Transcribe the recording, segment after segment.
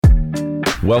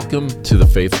Welcome to The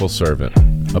Faithful Servant,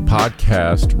 a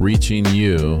podcast reaching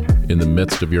you in the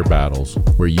midst of your battles,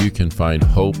 where you can find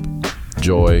hope,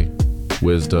 joy,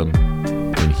 wisdom,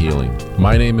 and healing.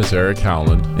 My name is Eric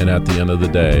Howland, and at the end of the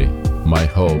day, my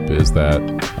hope is that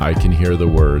I can hear the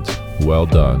words, "Well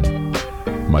done,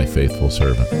 my faithful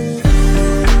servant."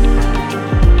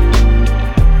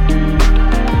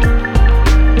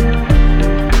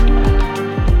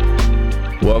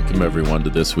 Welcome, everyone, to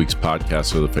this week's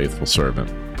podcast of The Faithful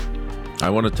Servant. I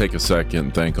want to take a second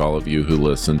and thank all of you who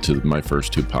listened to my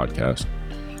first two podcasts.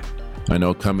 I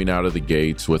know coming out of the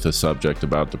gates with a subject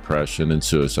about depression and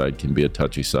suicide can be a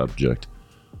touchy subject,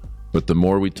 but the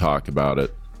more we talk about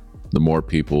it, the more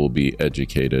people will be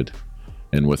educated,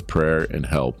 and with prayer and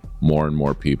help, more and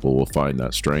more people will find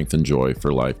that strength and joy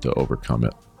for life to overcome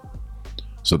it.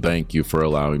 So thank you for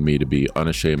allowing me to be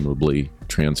unashamedly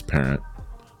transparent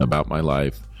about my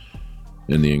life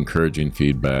and the encouraging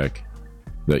feedback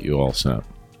that you all sent.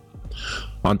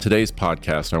 On today's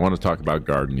podcast, I want to talk about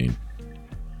gardening.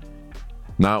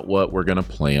 Not what we're going to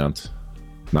plant,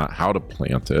 not how to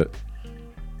plant it,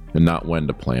 and not when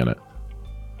to plant it,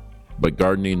 but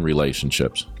gardening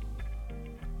relationships.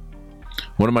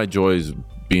 One of my joys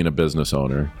being a business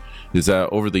owner is that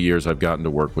over the years I've gotten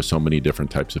to work with so many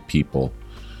different types of people.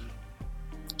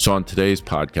 So on today's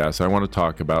podcast, I want to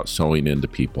talk about sowing into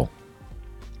people.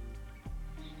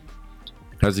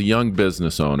 As a young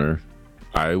business owner,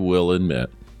 I will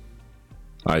admit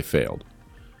I failed.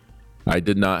 I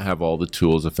did not have all the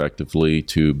tools effectively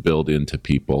to build into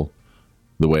people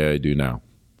the way I do now.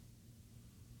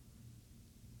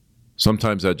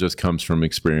 Sometimes that just comes from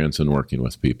experience in working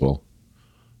with people.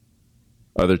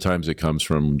 Other times it comes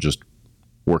from just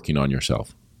working on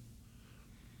yourself.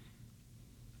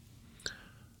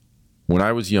 When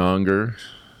I was younger,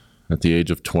 at the age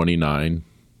of 29,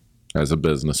 as a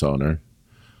business owner,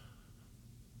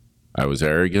 I was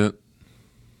arrogant,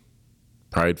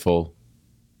 prideful,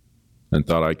 and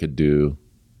thought I could do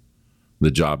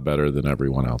the job better than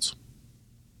everyone else.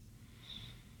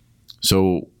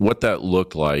 So what that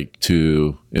looked like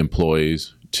to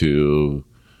employees, to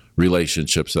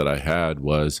relationships that I had,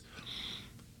 was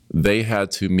they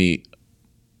had to meet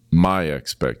my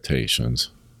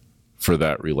expectations for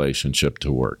that relationship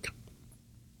to work.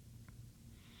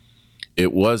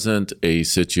 It wasn't a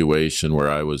situation where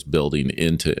I was building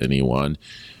into anyone.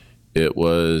 It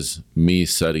was me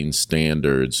setting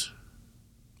standards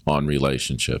on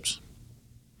relationships.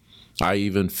 I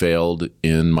even failed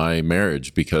in my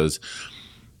marriage because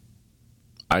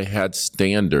I had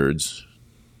standards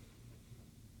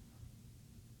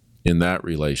in that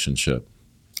relationship.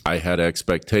 I had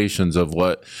expectations of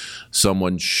what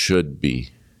someone should be.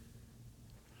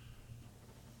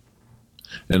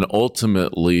 And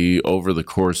ultimately, over the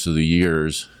course of the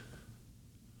years,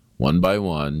 one by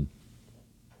one,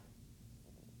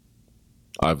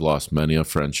 I've lost many of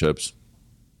friendships.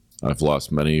 I've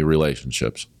lost many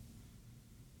relationships.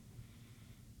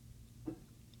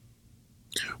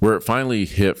 Where it finally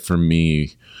hit for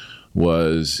me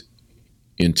was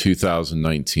in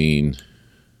 2019,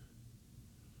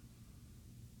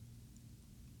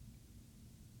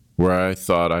 where I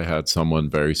thought I had someone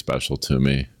very special to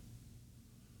me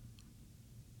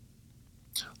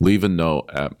leave a note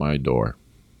at my door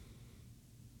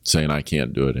saying I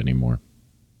can't do it anymore.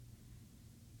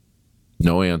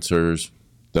 No answers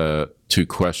to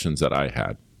questions that I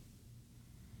had.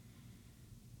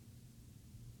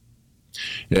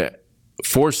 It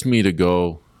forced me to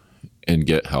go and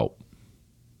get help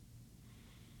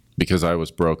because I was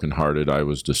brokenhearted, I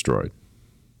was destroyed.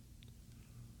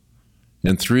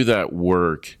 And through that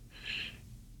work,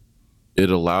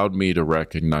 it allowed me to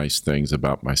recognize things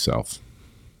about myself.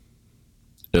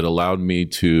 It allowed me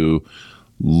to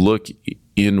look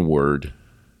inward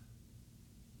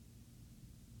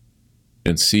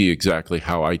and see exactly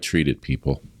how I treated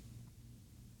people.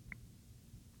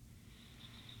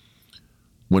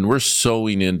 When we're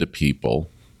sowing into people,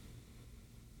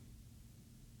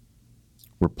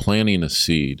 we're planting a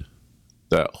seed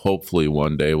that hopefully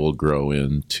one day will grow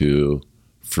into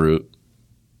fruit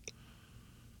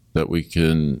that we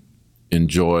can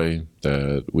enjoy,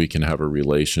 that we can have a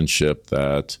relationship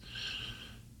that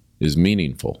is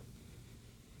meaningful.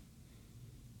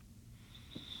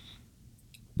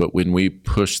 But when we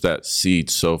push that seed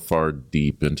so far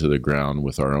deep into the ground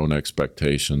with our own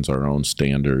expectations, our own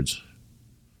standards,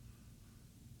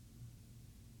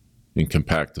 and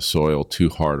compact the soil too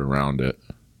hard around it,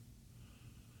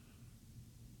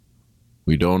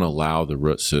 we don't allow the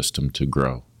root system to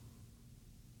grow.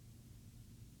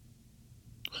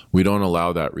 We don't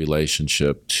allow that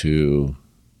relationship to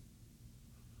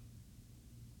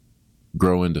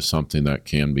grow into something that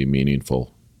can be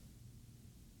meaningful.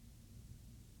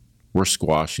 We're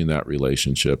squashing that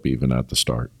relationship even at the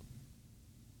start.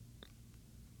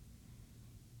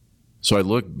 So I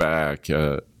look back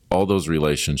at all those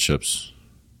relationships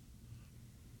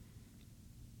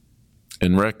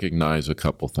and recognize a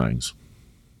couple things.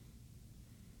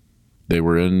 They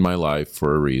were in my life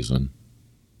for a reason.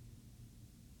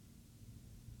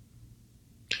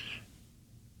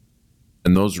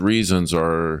 And those reasons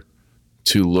are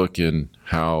to look in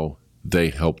how they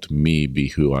helped me be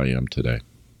who I am today.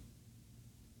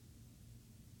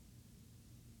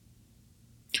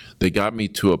 They got me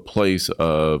to a place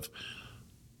of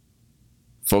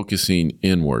focusing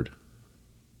inward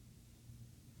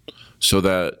so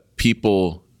that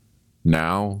people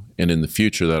now and in the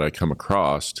future that I come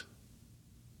across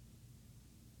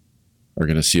are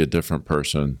going to see a different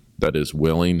person that is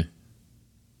willing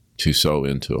to sow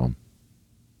into them,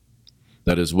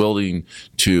 that is willing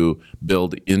to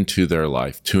build into their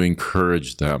life, to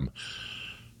encourage them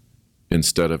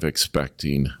instead of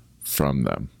expecting from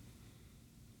them.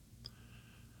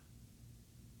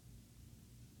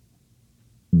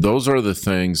 Those are the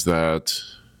things that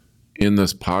in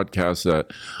this podcast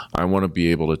that I want to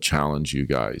be able to challenge you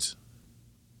guys,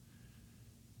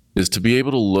 is to be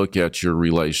able to look at your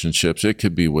relationships. It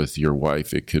could be with your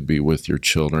wife, it could be with your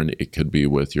children, it could be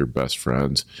with your best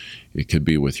friends, it could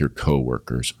be with your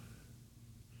coworkers.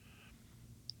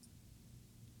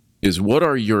 Is what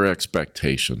are your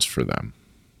expectations for them?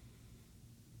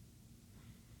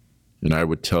 And I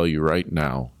would tell you right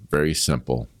now, very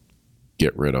simple,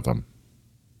 get rid of them.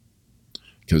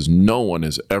 Because no one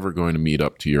is ever going to meet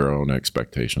up to your own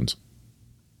expectations.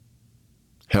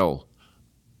 Hell,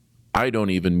 I don't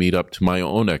even meet up to my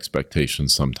own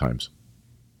expectations sometimes.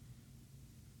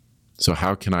 So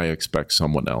how can I expect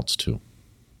someone else to?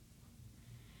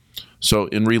 So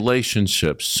in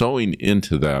relationships, sowing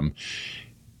into them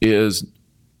is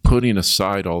putting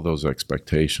aside all those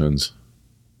expectations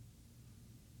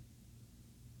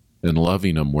and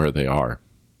loving them where they are.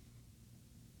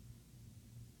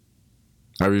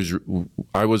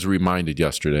 I was reminded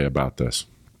yesterday about this,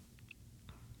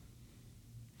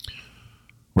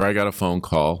 where I got a phone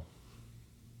call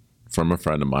from a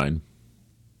friend of mine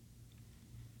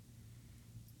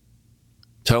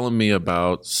telling me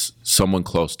about someone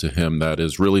close to him that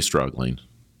is really struggling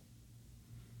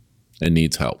and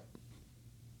needs help.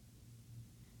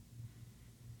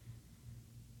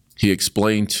 He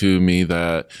explained to me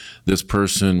that this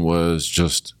person was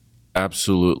just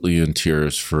absolutely in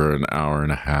tears for an hour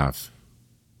and a half,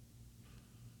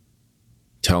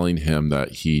 telling him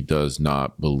that he does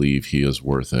not believe he is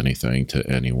worth anything to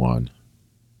anyone.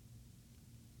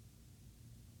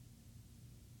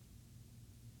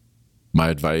 My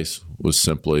advice was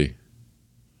simply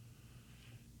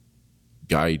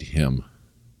guide him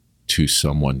to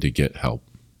someone to get help.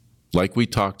 Like we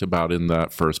talked about in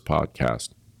that first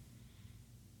podcast,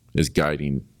 is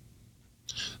guiding.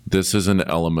 This is an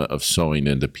element of sowing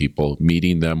into people,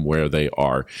 meeting them where they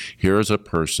are. Here is a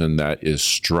person that is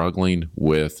struggling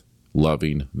with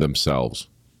loving themselves.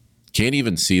 Can't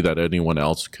even see that anyone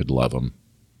else could love them.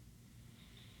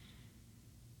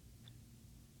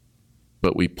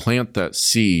 But we plant that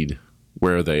seed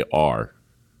where they are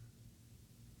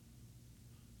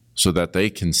so that they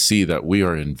can see that we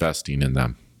are investing in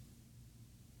them,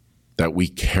 that we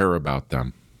care about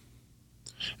them,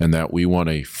 and that we want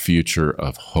a future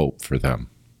of hope for them.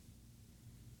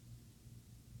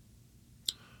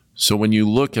 So when you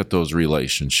look at those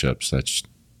relationships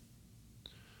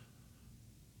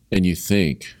and you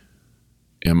think,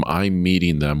 am I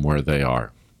meeting them where they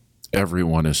are?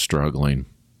 Everyone is struggling.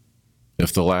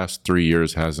 If the last 3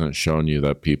 years hasn't shown you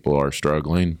that people are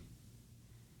struggling,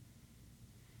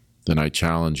 then I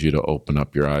challenge you to open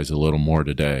up your eyes a little more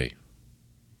today.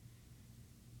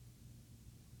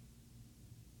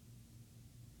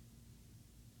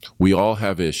 We all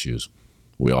have issues.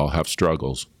 We all have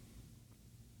struggles.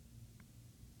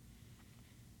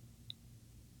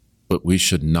 But we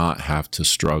should not have to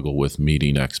struggle with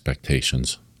meeting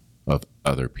expectations of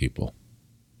other people.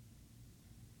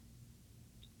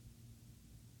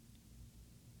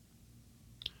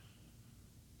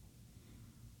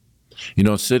 You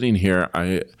know, sitting here,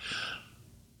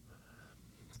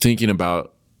 thinking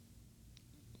about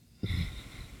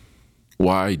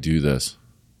why I do this.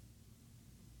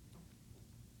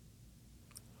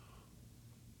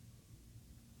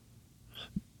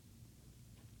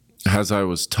 As I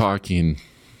was talking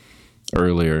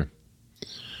earlier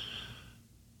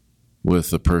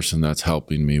with the person that's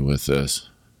helping me with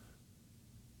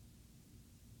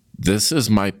this is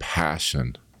my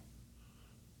passion.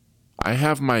 I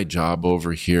have my job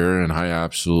over here and I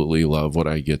absolutely love what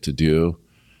I get to do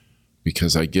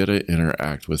because I get to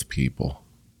interact with people.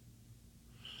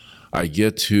 I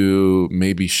get to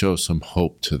maybe show some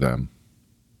hope to them.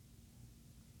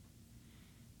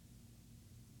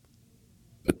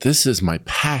 But this is my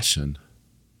passion.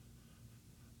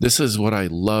 This is what I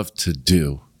love to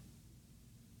do.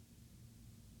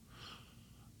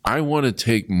 I want to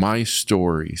take my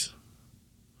stories,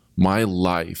 my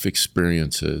life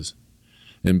experiences,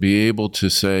 and be able to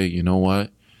say, you know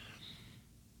what?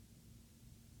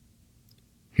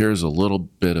 Here's a little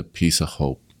bit of piece of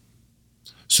hope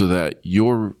so that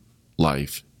your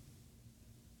life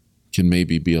can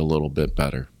maybe be a little bit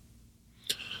better.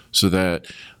 So that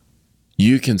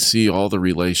you can see all the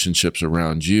relationships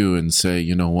around you and say,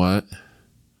 you know what?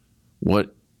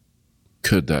 What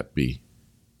could that be?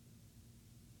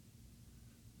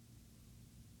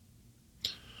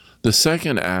 The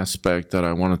second aspect that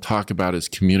I want to talk about is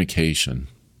communication.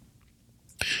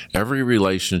 Every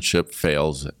relationship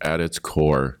fails at its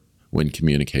core when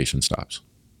communication stops.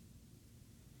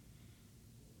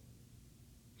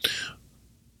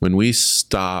 When we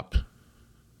stop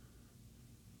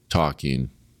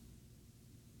talking,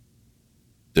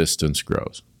 distance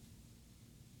grows.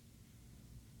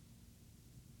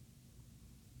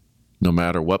 No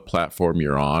matter what platform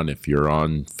you're on, if you're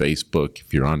on Facebook,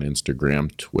 if you're on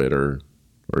Instagram, Twitter,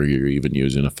 or you're even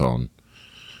using a phone,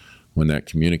 when that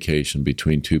communication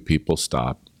between two people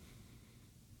stop,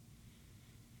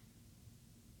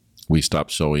 we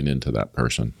stop sowing into that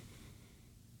person.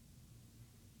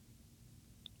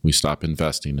 We stop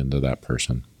investing into that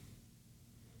person.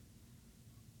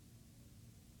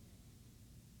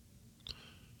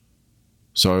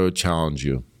 So I would challenge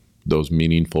you, those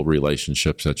meaningful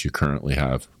relationships that you currently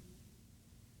have.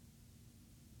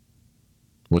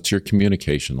 What's your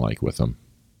communication like with them?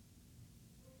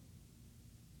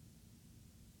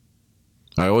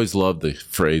 I always love the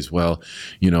phrase, well,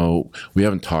 we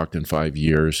haven't talked in 5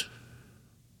 years.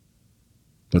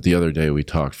 But the other day we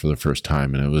talked for the first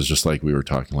time and it was just like we were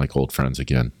talking like old friends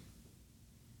again.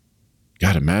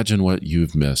 God, imagine what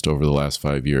you've missed over the last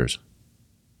 5 years.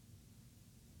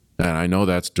 And I know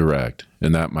that's direct,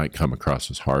 and that might come across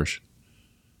as harsh.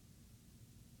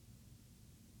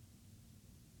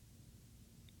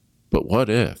 But what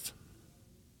if?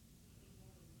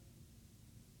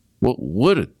 What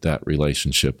would that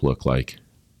relationship look like?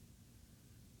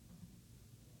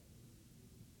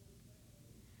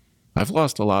 I've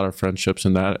lost a lot of friendships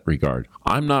in that regard.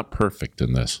 I'm not perfect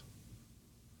in this.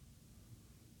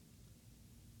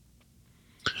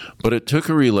 But it took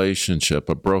a relationship,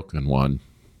 a broken one,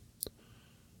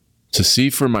 to see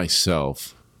for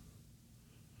myself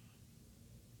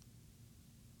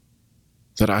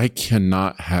that I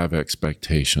cannot have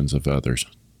expectations of others.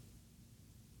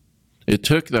 It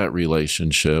took that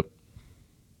relationship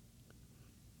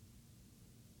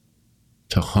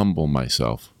to humble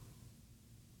myself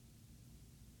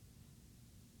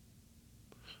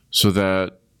so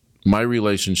that my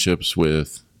relationships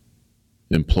with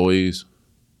employees,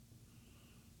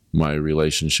 my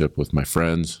relationship with my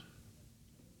friends,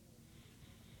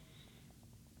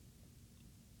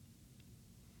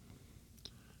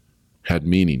 had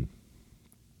meaning,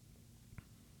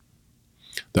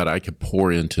 that I could pour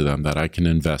into them, that I can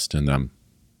invest in them.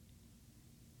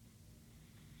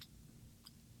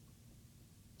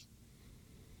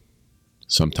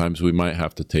 Sometimes we might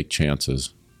have to take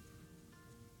chances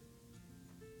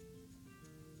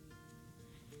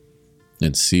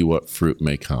and see what fruit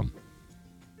may come.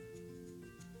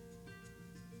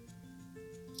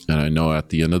 And I know at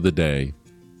the end of the day,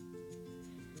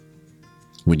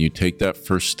 when you take that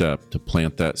first step to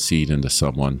plant that seed into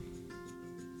someone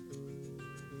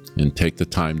and take the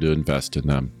time to invest in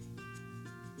them,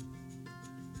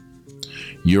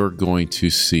 you're going to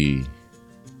see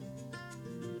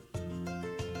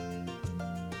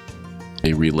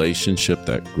a relationship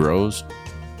that grows,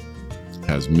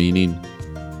 has meaning,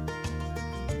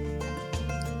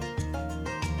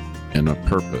 and a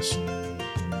purpose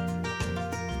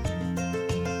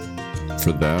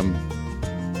for them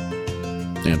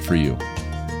and for you.